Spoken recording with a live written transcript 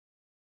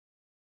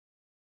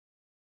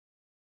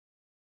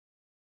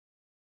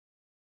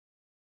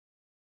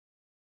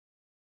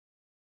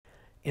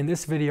In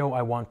this video,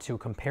 I want to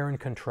compare and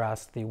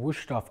contrast the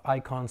Wusthof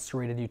Ikon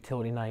serrated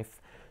utility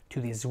knife to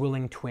the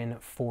Zwilling Twin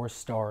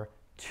 4-Star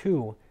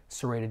 2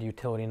 serrated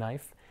utility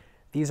knife.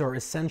 These are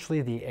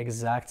essentially the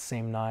exact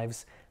same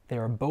knives. They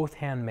are both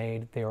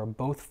handmade, they are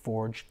both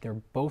forged,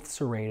 they're both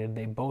serrated,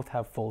 they both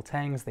have full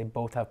tangs, they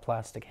both have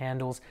plastic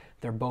handles,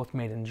 they're both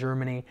made in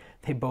Germany,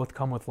 they both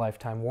come with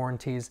lifetime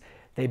warranties,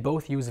 they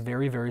both use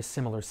very, very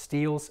similar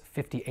steels,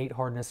 58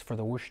 hardness for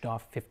the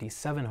Wusthof,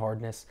 57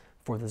 hardness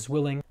for the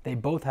Zwilling. They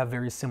both have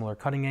very similar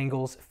cutting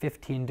angles,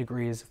 15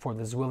 degrees for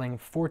the Zwilling,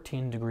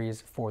 14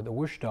 degrees for the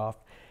Wusthof.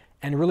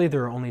 And really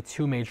there are only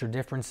two major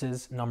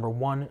differences. Number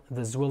one,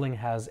 the Zwilling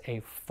has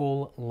a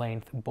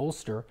full-length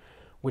bolster,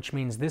 which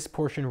means this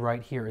portion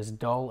right here is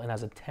dull and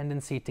has a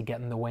tendency to get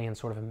in the way and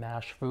sort of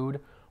mash food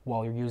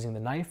while you're using the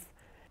knife.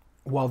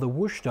 While the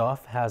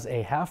Wusthof has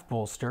a half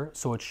bolster,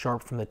 so it's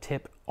sharp from the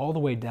tip all the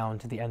way down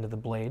to the end of the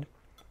blade.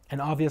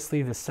 And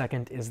obviously the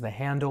second is the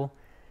handle.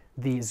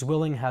 The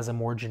Zwilling has a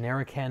more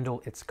generic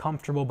handle. It's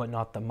comfortable, but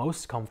not the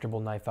most comfortable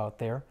knife out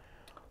there.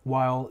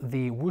 While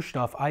the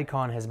Wusthof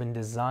Ikon has been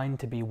designed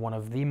to be one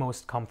of the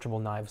most comfortable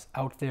knives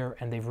out there,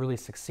 and they've really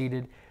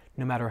succeeded.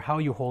 No matter how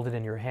you hold it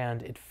in your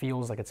hand, it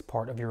feels like it's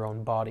part of your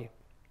own body.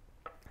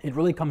 It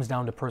really comes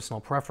down to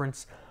personal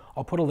preference.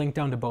 I'll put a link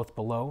down to both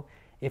below.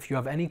 If you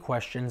have any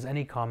questions,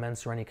 any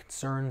comments, or any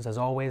concerns, as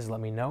always, let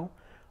me know.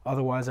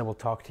 Otherwise, I will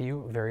talk to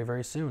you very,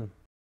 very soon.